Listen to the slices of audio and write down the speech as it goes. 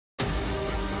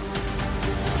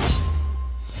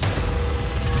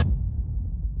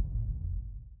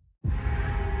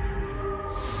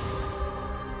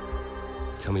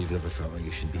Tell me you've never felt like you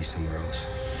should be somewhere else.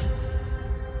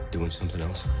 Doing something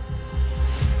else.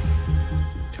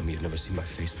 Tell me you've never seen my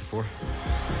face before.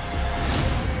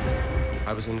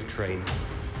 I was in a train.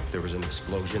 There was an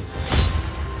explosion.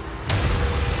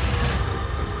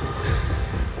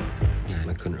 And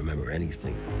I couldn't remember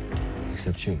anything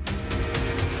except you.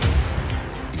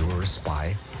 You're a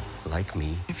spy, like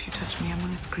me. If you touch me, I'm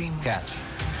gonna scream. Catch.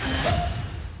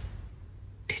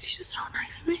 Did you just throw a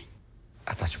knife at me?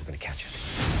 I thought you were gonna catch it.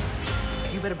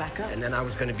 You better back up. And then I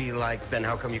was gonna be like, Ben,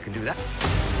 how come you can do that?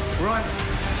 Run!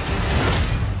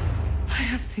 I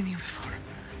have seen you before,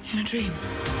 in a dream.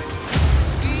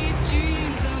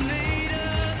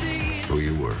 Who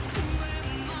you were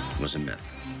was a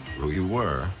myth. Who you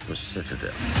were was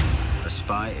Citadel, a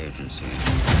spy agency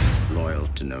loyal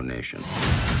to no nation.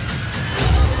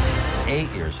 8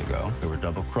 years ago, we were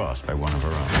double-crossed by one of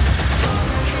our own.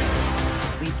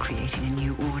 We're creating a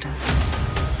new order.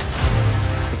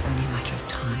 It's only a matter of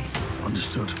time.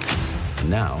 Understood. And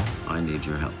now, I need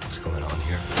your help. What's going on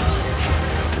here?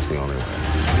 It's the only way.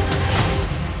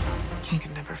 You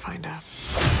can never find out.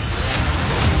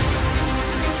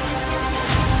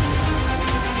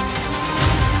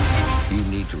 You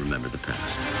need to remember the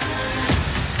past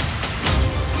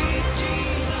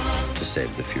to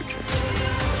save the future.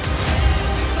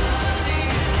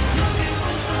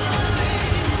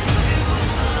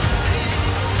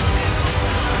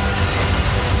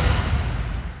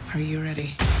 Are you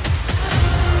ready?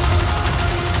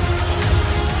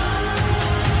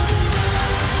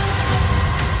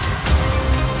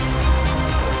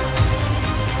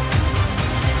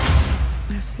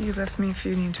 I see you left me a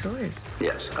few new toys.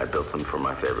 Yes, I built them for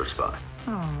my favorite spy.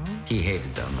 Aww. He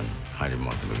hated them, and I didn't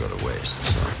want them to go to waste,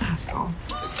 so